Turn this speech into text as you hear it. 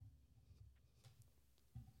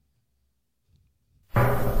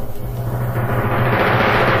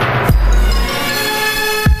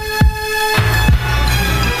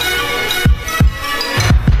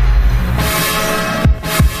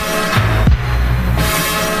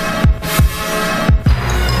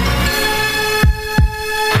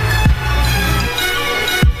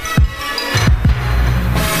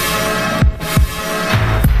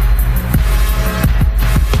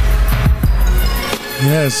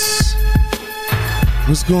Yes.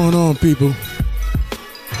 What's going on, people?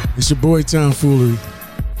 It's your boy Tomfoolery,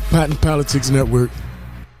 Pot and Politics Network.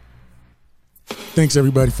 Thanks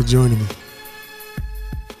everybody for joining me.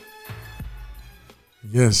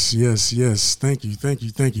 Yes. Thank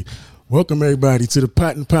you. Welcome everybody to the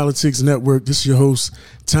Pot and Politics Network. This is your host,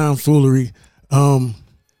 Tomfoolery.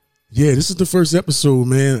 This is the first episode,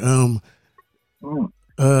 man.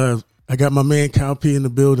 I got my man Kyle P in the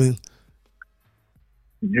building.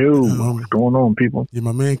 Yo, what's going on, people? Yeah,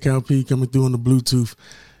 my man Kyle P coming through on the Bluetooth.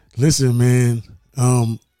 Listen, man.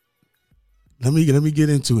 Let me get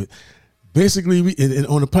into it. Basically, we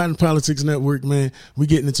on the Pot and Politics Network, man, we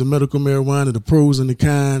getting into medical marijuana, the pros and the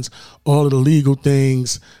cons, all of the legal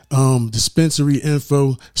things, dispensary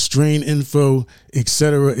info, strain info, et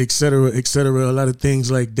cetera. A lot of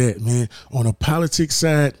things like that, man. On the politics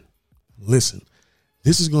side, listen.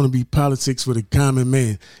 This is going to be politics for the common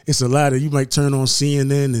man. It's a lot of, you might turn on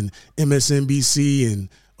CNN and MSNBC and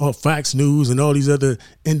Fox News and all these other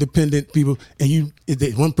independent people, and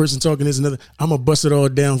one person talking is another. I'm going to bust it all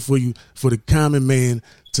down for you, for the common man,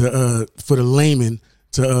 for the layman,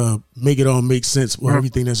 to make it all make sense with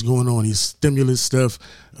everything that's going on, these stimulus stuff,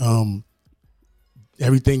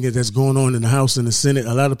 everything that's going on in the House and the Senate.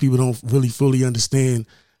 A lot of people don't really fully understand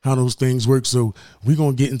how those things work. So we're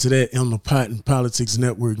going to get into that on the Pot and Politics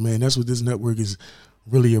Network, man. That's what this network is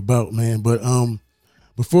really about, man. But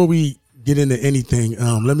before we get into anything,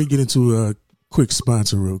 let me get into a quick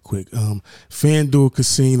sponsor real quick. FanDuel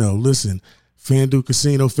Casino. Listen, FanDuel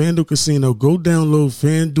Casino. Go download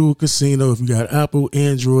FanDuel Casino. If you got Apple,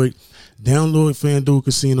 Android, download FanDuel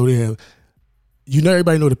Casino.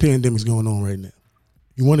 Everybody know the pandemic's going on right now.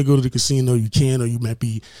 You want to go to the casino, you can, or you might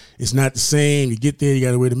be, it's not the same. You get there, you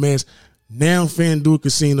got to wear the mask. Now FanDuel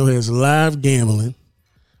Casino has live gambling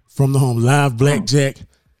from the home, live blackjack,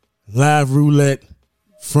 live roulette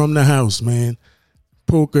from the house, man.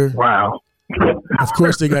 Poker. Wow. Of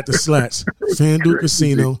course, they got the slots. FanDuel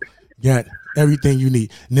Casino got everything you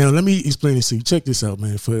need. Now, let me explain this to you. Check this out,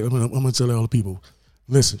 man. I'm going to tell all the people.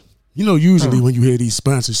 Listen, usually when you hear these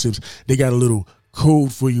sponsorships, they got a little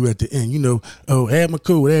code for you at the end. Add my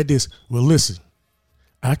code, add this. Well, listen,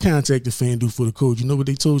 I contacted FanDuel for the code. You know what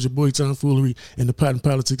they told your boy Tomfoolery and the Pot and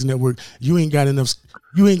Politics Network? You ain't got enough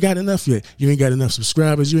yet. You ain't got enough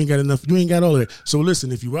subscribers. You ain't got all of that. So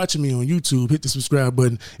listen, if you're watching me on YouTube, hit the subscribe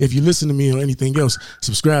button. If you listen to me on anything else,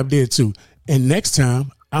 subscribe there too. And next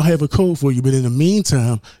time, I'll have a code for you. But in the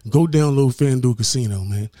meantime, go download FanDuel Casino,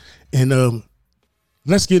 man. And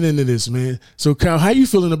let's get into this, man. So, Kyle, how you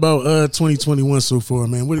feeling about 2021 so far,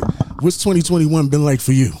 man? What's 2021 been like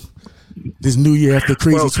for you? This new year after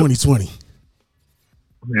crazy 2020.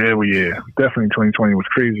 Yeah. Definitely 2020 was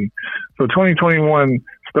crazy. So 2021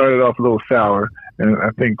 started off a little sour, and I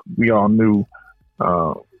think we all knew,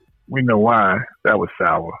 we know why that was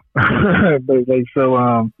sour. But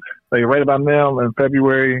right about now in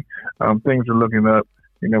February, things are looking up.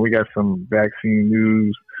 We got some vaccine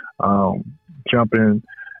news jumping,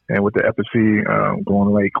 and with the efficacy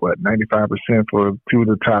going 95% for two of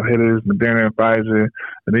the top hitters, Moderna and Pfizer,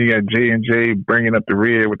 and then you got J&J bringing up the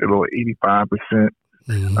rear with the little 85%.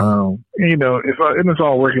 Mm-hmm. It's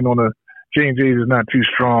all working on the J&J is not too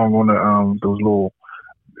strong on the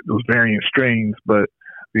those variant strains, but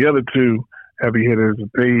the other two heavy hitters,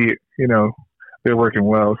 they're working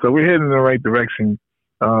well. So we're heading in the right direction.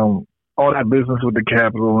 All that business with the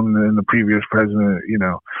Capitol and the previous president,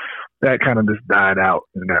 that kind of just died out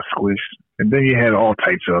and got squished. And then you had all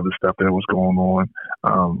types of other stuff that was going on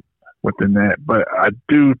within that. But I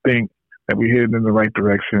do think that we're heading in the right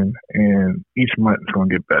direction, and each month is going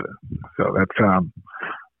to get better. So that's how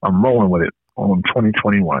I'm rolling with it on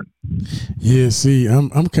 2021. Yeah, see, I'm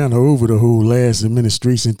kind of over the whole last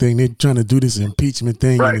administration thing. They're trying to do this impeachment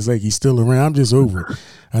thing, right, and it's like he's still around. I'm just over it.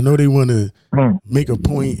 I know they want to make a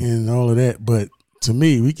point and all of that, but to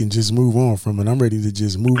me, we can just move on from it. I'm ready to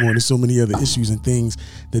just move on. There's so many other issues and things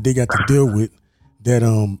that they got to deal with that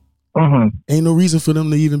ain't no reason for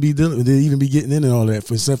them to even be getting into all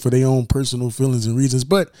that, except for their own personal feelings and reasons.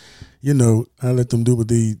 But I let them do what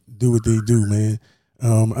they do, man.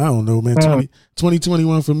 I don't know, man.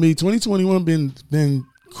 2021 for me, 2021 been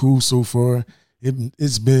cool so far.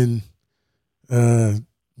 It's been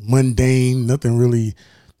mundane, nothing really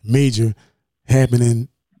major happening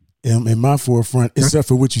in my forefront, except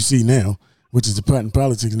for what you see now, which is the Pot and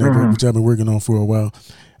Politics Network, which I've been working on for a while.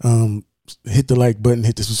 Hit the like button,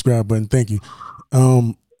 hit the subscribe button. Thank you.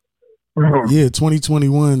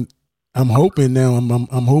 2021. I'm hoping now.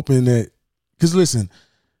 I'm hoping that, because listen,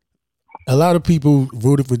 a lot of people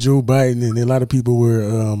voted for Joe Biden, and a lot of people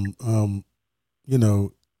were,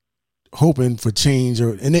 hoping for change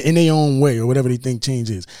or in their own way or whatever they think change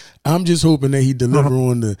is. I'm just hoping that he deliver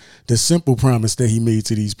on the simple promise that he made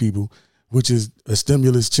to these people, which is a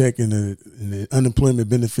stimulus check and the unemployment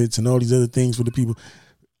benefits and all these other things for the people.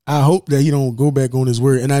 I hope that he don't go back on his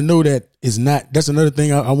word. And I know that is not, that's another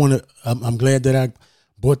thing I'm glad that I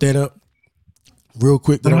brought that up real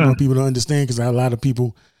quick, that I want people to understand, because a lot of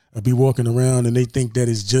people be walking around and they think that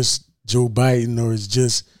it's just Joe Biden or it's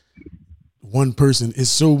just one person. It's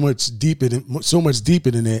so much deeper than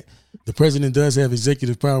that. The president does have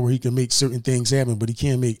executive power where he can make certain things happen, but he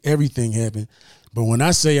can't make everything happen. But when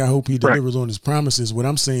I say I hope he delivers on his promises, what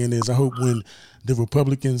I'm saying is I hope when the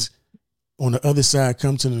Republicans on the other side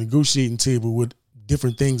come to the negotiating table with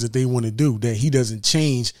different things that they want to do, that he doesn't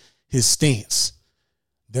change his stance.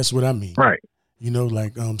 That's what I mean. Right.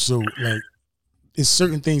 So it's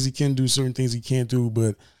certain things he can do, certain things he can't do,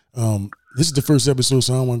 but this is the first episode,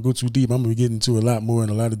 so I don't want to go too deep. I'm going to get into a lot more in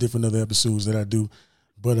a lot of different other episodes that I do.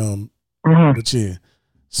 But yeah.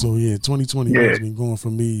 So yeah, 2020 has been going for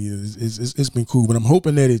me. It's been cool, but I'm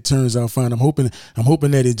hoping that it turns out fine. I'm hoping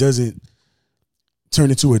that it doesn't turn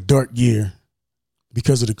into a dark year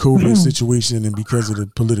because of the COVID situation and because of the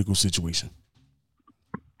political situation.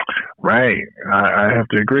 Right. I have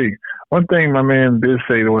to agree. One thing my man did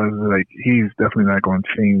say was like he's definitely not going to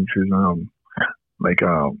change his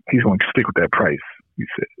he's going to stick with that price. He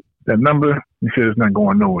said that number. He said it's not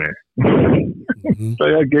going nowhere. So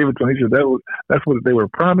I gave it to him. He said that's what they were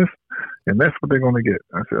promised, and that's what they're going to get.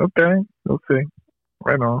 I said okay, we'll see.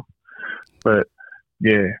 Right on. But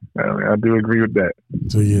yeah, I do agree with that.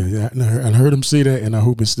 So yeah, I heard him say that, and I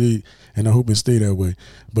hope it stay that way.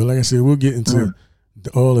 But like I said, we'll get into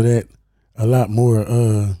all of that a lot more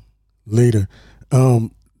later.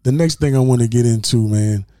 The next thing I want to get into,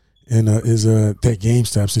 man, and is that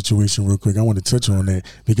GameStop situation real quick. I want to touch on that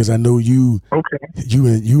because I know you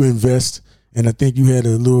invest, and I think you had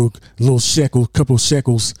a couple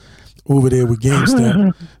shekels over there with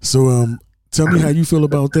GameStop. So tell me how you feel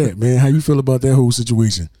about that, man. How you feel about that whole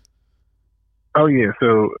situation? Oh yeah,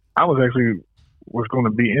 so I was going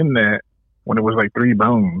to be in that when it was like 3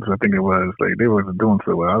 bones. I think it was like they wasn't doing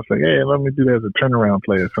so well. I was like, hey, let me do that as a turnaround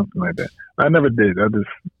play or something like that. I never did.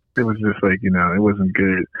 It was just like, it wasn't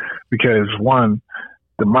good because one,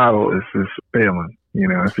 the model is just failing.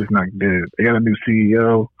 It's just not good. They got a new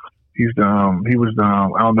CEO. He was I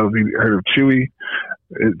don't know if you heard of Chewy.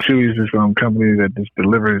 Chewy is this company that just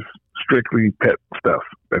delivers strictly pet stuff.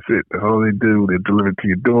 That's it. That's all they do. They deliver it to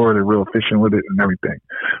your door. They're real efficient with it and everything.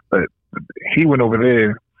 But he went over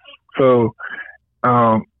there. So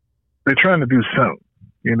they're trying to do something.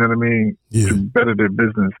 You know what I mean? Yeah. To better their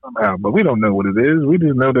business somehow. But we don't know what it is. We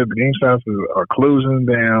just know that the GameStops are closing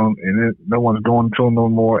down and no one's going to them no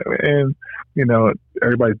more. And,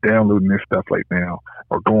 everybody's downloading their stuff right now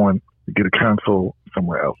or going to get a console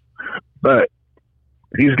somewhere else. But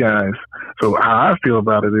these guys, so how I feel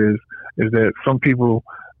about it is that some people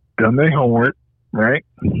done their homework, right?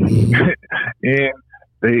 And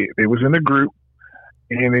they was in a group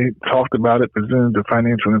and they talked about it, presented the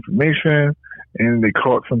financial information, and they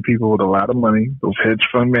caught some people with a lot of money, those hedge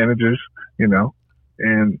fund managers,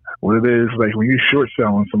 and what it is, like when you're short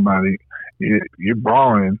selling somebody, you're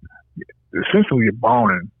borrowing, essentially you're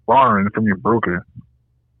borrowing from your broker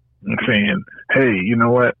and saying, hey, you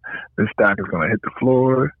know what, this stock is going to hit the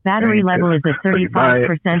floor. Battery level is at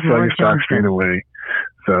 35%. Sell your stock straight away.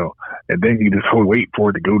 So, and then you just wait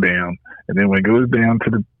for it to go down. And then when it goes down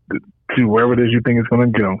to wherever it is you think it's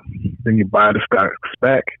going to go, then you buy the stocks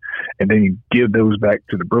back, and then you give those back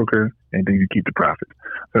to the broker, and then you keep the profit.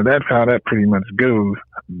 So that's how that pretty much goes.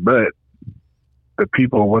 But the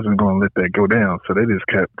people wasn't going to let that go down, so they just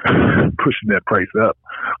kept pushing that price up,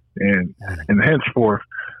 and henceforth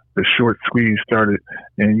the short squeeze started.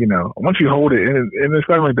 And once you hold it, and it's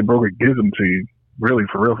not like the broker gives them to you, really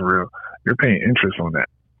for real, you're paying interest on that.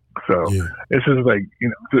 So it's just like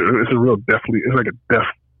it's a real it's like a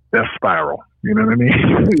death spiral. You know what I mean?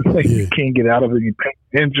 It's like you can't get out of it. You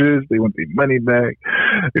pay interest. They want their money back.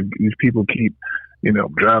 These people keep,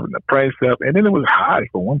 driving the price up. And then it was high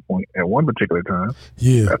for one point at one particular time.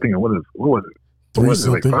 Yeah. I think what was it?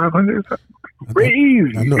 Like 500?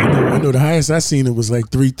 Crazy. I know the highest I seen it was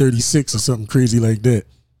like 336 or something crazy like that.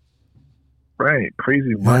 Right.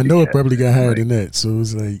 Crazy money. I know it probably got higher than that. So it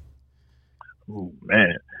was like, oh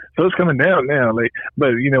man. So it's coming down now, like,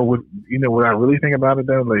 but what I really think about it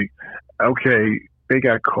though, like, okay, they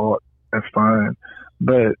got caught, that's fine,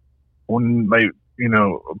 but when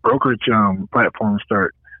brokerage platforms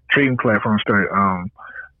start,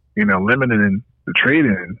 limiting the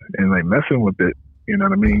trading and like messing with it, You know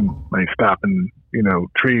what I mean? Like stopping,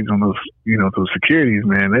 trades on those, those securities,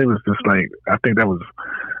 man. It was just like, I think that was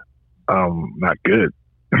not good.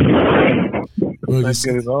 Well, not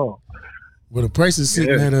good at all. Well, the price is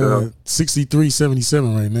sitting at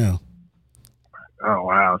 $63.77 right now. Oh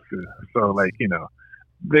wow! So like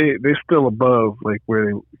they're still above like where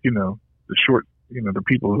they the short the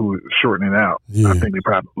people who are shorting it out. Yeah. I think they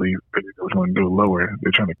probably was going to go lower.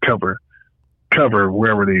 They're trying to cover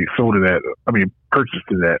wherever they sold it at. I mean, purchased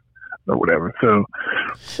it at or whatever. So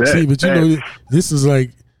this is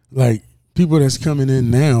like people that's coming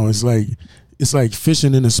in now. It's like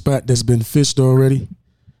fishing in a spot that's been fished already.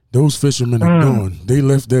 Those fishermen are gone. They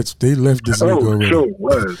left this league already. Sure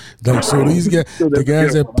was. Like, so these guys, the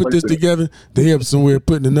guys that put this together, they have somewhere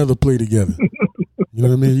putting another play together. You know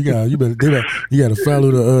what I mean? You got to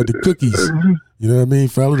follow the cookies. You know what I mean?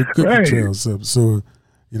 Follow the cookie trail. So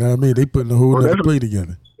you know what I mean? They putting a whole other play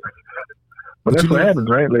together. But that's what happens,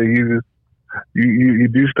 right? Like you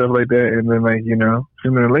do stuff like that, and then like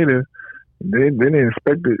sooner or later they didn't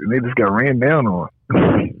expect it, and they just got ran down on.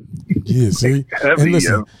 Yeah, see, heavy, and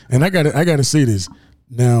listen, and I gotta say this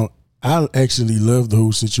now. I actually love the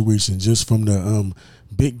whole situation just from the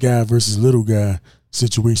big guy versus little guy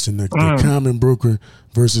situation, the common broker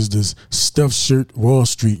versus this stuffed shirt Wall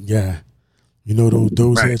Street guy.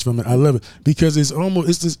 Those hedge funds. I love it because it's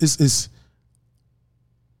almost it's.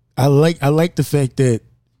 I like the fact that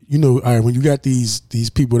all right, when you got these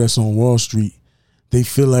people that's on Wall Street, they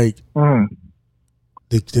feel like.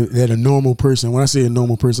 That a normal person, when I say a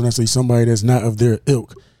normal person, I say somebody that's not of their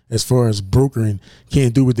ilk as far as brokering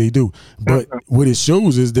can't do what they do. But what it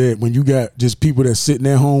shows is that when you got just people that's sitting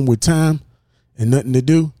at home with time and nothing to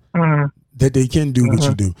do, that they can do what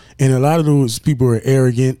you do. And a lot of those people are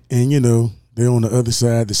arrogant and, they're on the other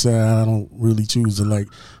side, the side I don't really choose to like.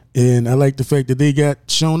 And I like the fact that they got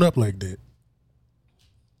shown up like that.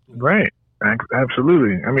 Right.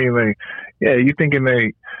 Absolutely. I mean, like, yeah, you thinking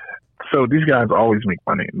so these guys always make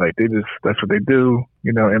money. Like that's what they do,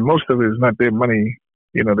 and most of it is not their money,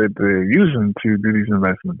 that they're using to do these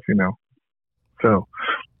investments, So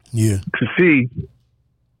yeah, to see,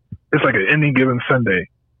 it's like an Any Given Sunday.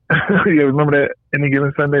 You remember that Any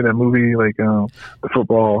Given Sunday, that movie, like the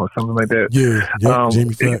football or something like that? Yeah,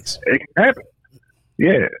 Jamie Foxx. It can happen.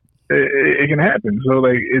 Yeah, it can happen. So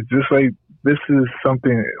like, it's just like this is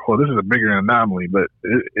something. Well, this is a bigger anomaly, but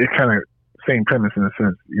it kind of. Same premise in a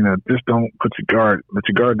sense, just don't let your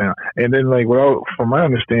guard down. And then, like, from my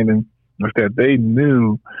understanding, was that they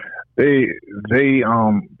knew they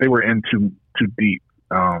were in too deep.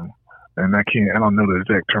 And I don't know the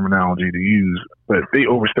exact terminology to use, but they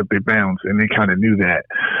overstepped their bounds, and they kind of knew that.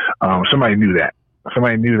 Somebody knew that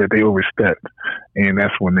they overstepped, and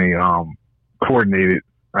that's when they coordinated,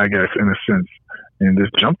 I guess, in a sense, and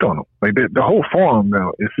just jumped on them. Like the whole forum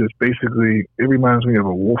now, it's just basically, it reminds me of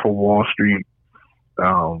a Wolf of Wall Street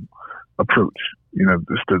approach.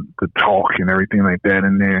 Just the talk and everything like that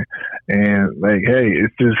in there. And like, hey,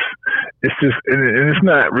 it's just, and it's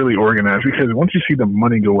not really organized, because once you see the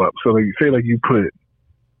money go up, so like say like you put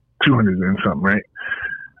 200 in something, right?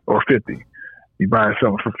 Or 50. You buy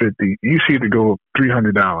something for 50, you see it to go up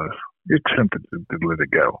 $300. You're tempted to let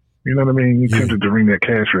it go. You know what I mean? You're tempted to ring that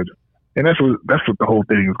cash register. And that's what the whole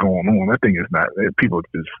thing is going on. That thing is not, people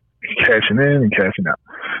just cashing in and cashing out,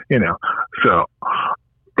 So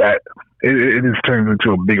that it just turns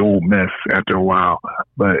into a big old mess after a while.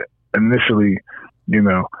 But initially,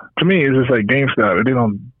 to me, it's just like GameStop. If they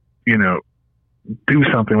don't, do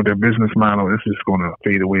something with their business model, it's just going to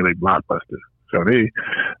fade away like Blockbuster.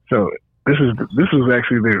 So this is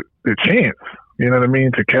actually their chance. You know what I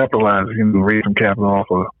mean? To capitalize, raise some capital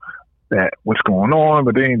off of that what's going on,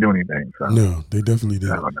 but they ain't doing anything. So. No, they definitely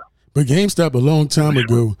didn't. I don't know. But GameStop a long time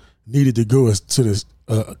ago needed to go to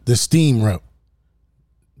the Steam route.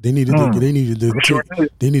 They needed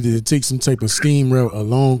to take some type of Steam route a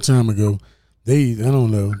long time ago. I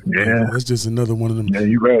don't know. Yeah, that's just another one of them. Yeah,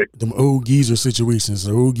 you're right. Them old geezer situations.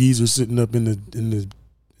 The old geezer sitting up in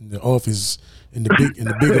the office, in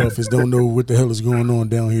the big office, don't know what the hell is going on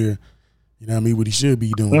down here. You know what I mean? What he should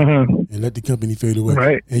be doing, and let the company fade away.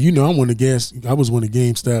 Right. And I was one of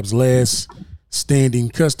GameStop's last standing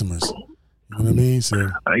customers. You know what I mean? So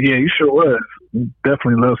yeah, you sure was.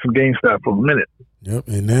 Definitely love some GameStop for a minute. Yep.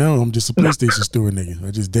 And now I'm just a PlayStation Store nigga. I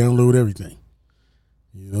just download everything.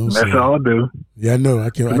 That's all I do. Yeah, I know. I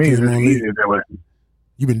can't on late.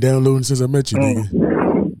 You've been downloading since I met you,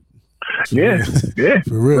 nigga. Yeah.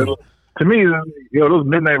 For real. To me, those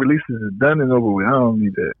midnight releases is done and over with. I don't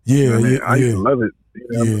need that. Yeah, I used to love it.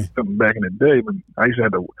 Something back in the day, but I used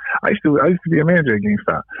to be a manager at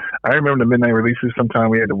GameStop. I remember the midnight releases. Sometimes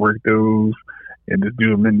we had to work those, and just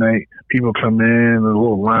do a midnight. People come in, a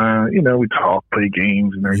little line, you know, we talk, play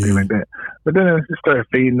games and everything like that. But then it just started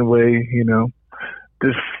fading away, you know,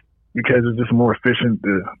 just because it's just more efficient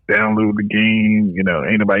to download the game. You know,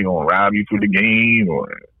 ain't nobody gonna rob you for the game or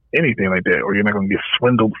anything like that, or you're not gonna get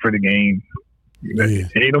swindled for the game. You know, and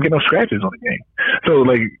you don't get no scratches on the game. So,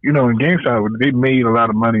 like, you know, in GameStop, they made a lot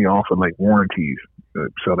of money off of like warranties.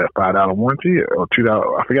 So that $5 warranty or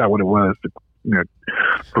 $2, I forgot what it was. But, you know,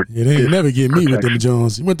 they ain't never get me with them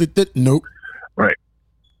Jones. You want the nope. Right.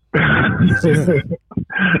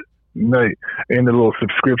 Right. And the little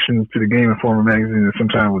subscriptions to the Game Informer magazine that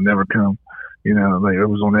sometimes would never come. You know, like it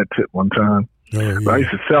was on that tip one time. Oh, yeah. But I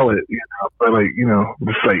used to sell it, you know, but like, you know,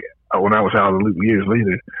 just like when I was out of the loop years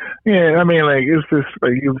later. Yeah, I mean, like, it's just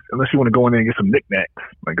like, unless you want to go in there and get some knickknacks,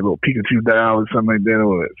 like a little Pikachu doll or something like that,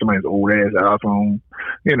 or somebody's old ass iPhone.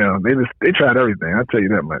 You know, they tried everything. I'll tell you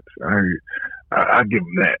that much. I give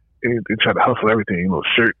them that. They tried to hustle everything, little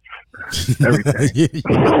shirts, everything.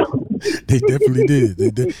 They definitely did.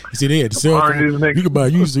 You see, they had the cell phone. You could buy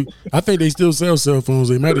usually. I think they still sell cell phones.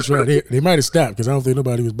 They might have tried. They might have stopped because I don't think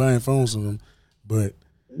nobody was buying phones from them. But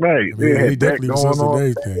right, I mean, they definitely was hustling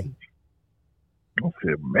everything. I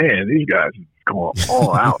said, man, these guys are going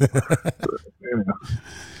all out. You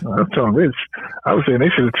know, I'm telling Rich, I was saying they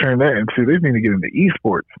should have turned that into. They need to get into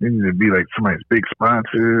esports. They need to be like somebody's big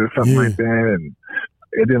sponsor or something like that, and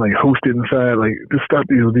then like host it inside. Like just start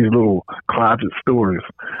these little closet stores.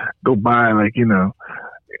 Go buy like, you know,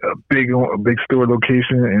 a big store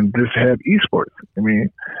location and just have esports. I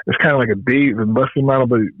mean, it's kind of like a Dave and Buster model,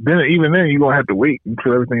 but then even then you're gonna have to wait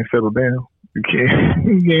until everything's settled down. You can't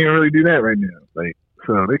really do that right now. Like,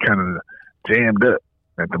 so they kind of jammed up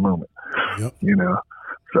at the moment. Yep. You know.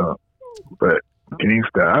 So, but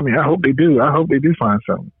GameStop. I mean, I hope they do. I hope they do find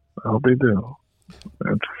something. I hope they do.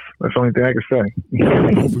 That's the only thing I can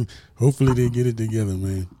say. Hopefully they get it together,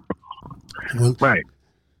 man. Well, right.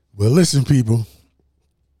 Well, listen, people.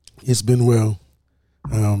 It's been well.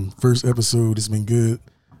 First episode, it's been good.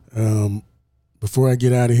 Before I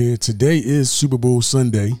get out of here, today is Super Bowl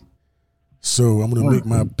Sunday, so I'm gonna make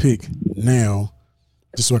my pick now,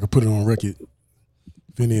 just so I can put it on record.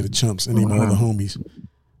 If any of the chumps, any of my other homies,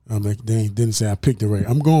 like they didn't say I picked it right.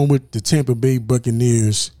 I'm going with the Tampa Bay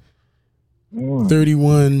Buccaneers,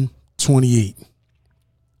 31-28.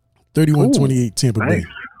 31-28 Tampa Bay.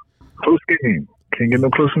 Close game. Can't get no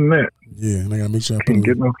closer than that. Yeah, and I gotta make sure I put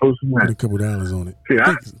a couple dollars on it. See,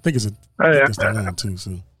 I think it's the line too.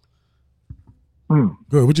 So,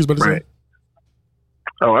 good. What you was about to say?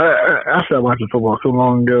 Oh, I started watching football so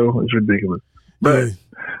long ago. It's ridiculous. But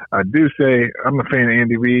I do say I'm a fan of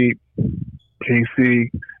Andy Reid, KC.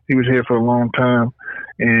 He was here for a long time,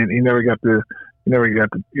 and he never got the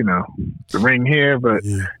you know, the ring here. But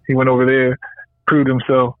he went over there, proved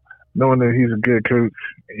himself, knowing that he's a good coach,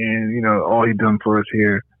 and you know all he done for us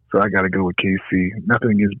here. So I got to go with KC. Nothing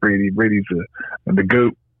against Brady. Brady's the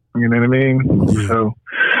GOAT. You know what I mean? Yeah. So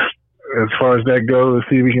as far as that goes, let's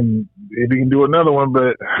see if we can do another one.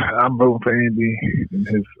 But I'm voting for Andy and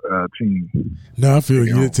his team. No, I feel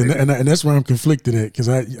you. And that's why I'm conflicted at, because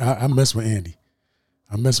I mess with Andy.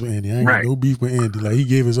 I ain't got no beef with Andy. Like, he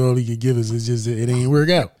gave us all he could give us. It's just that it ain't work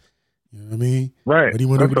out. You know what I mean? Right. But he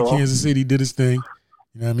went over to Kansas City, did his thing.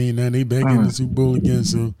 You know what I mean? Now they back in the Super Bowl again.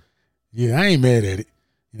 So yeah, I ain't mad at it.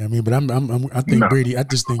 You know what I mean? But I think Brady. I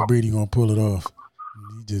just think Brady gonna pull it off.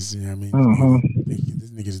 He just, you know what I mean? This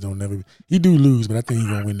niggas don't never. He do lose, but I think he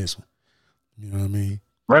gonna win this one. You know what I mean?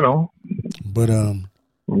 Right on. But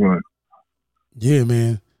yeah,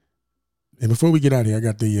 man. And before we get out of here, I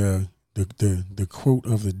got the quote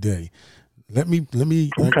of the day. Let me.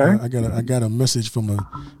 Okay. I got a message from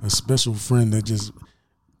a special friend that just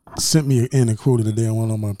sent me a quote of the day. I want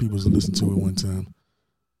all my people to listen to it one time.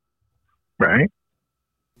 Right.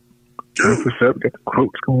 What's up? Got the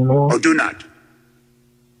quotes going on. Oh, do not.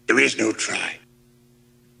 There is no try.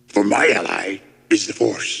 For my ally is the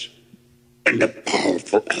Force, and a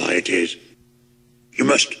powerful ally it is. You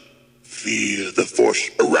must feel the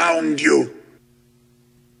Force around you.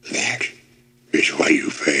 That is why you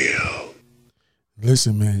fail.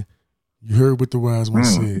 Listen, man. You heard what the wise one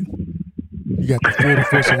said. You got to feel the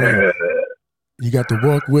Force around. You got to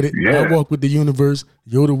walk with it. Yeah. I walk with the universe.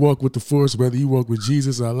 You're to walk with the Force, whether you walk with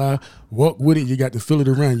Jesus or Allah. Walk with it. You got to feel it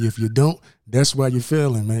around you. If you don't, that's why you're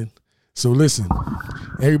failing, man. So listen,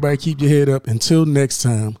 everybody keep your head up. Until next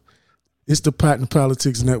time, it's the Pot and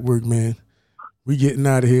Politics Network, man. We getting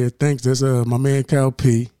out of here. Thanks. That's my man, Kyle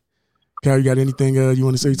P. Kyle, you got anything you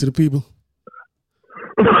want to say to the people?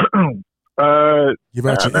 Give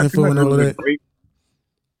out your info and all of that. Great.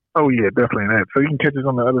 Oh, yeah, definitely that. So you can catch us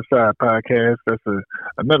on the Other Side podcast. That's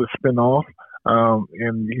another spinoff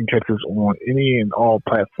And you can catch us on any and all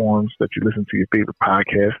platforms that you listen to your favorite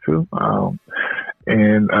podcast to.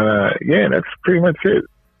 Yeah, that's pretty much it.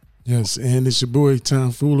 Yes, and it's your boy,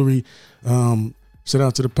 Tomfoolery. Shout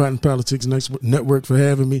out to the Pot and Politics Network for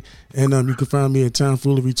having me. And you can find me at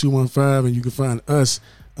Tomfoolery215, and you can find us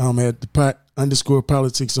at the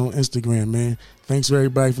Pot_politics on Instagram, man. Thanks for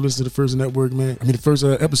everybody for listening to the first network, man. I mean, the first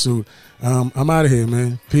episode. I'm out of here,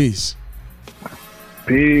 man. Peace.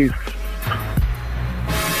 Peace.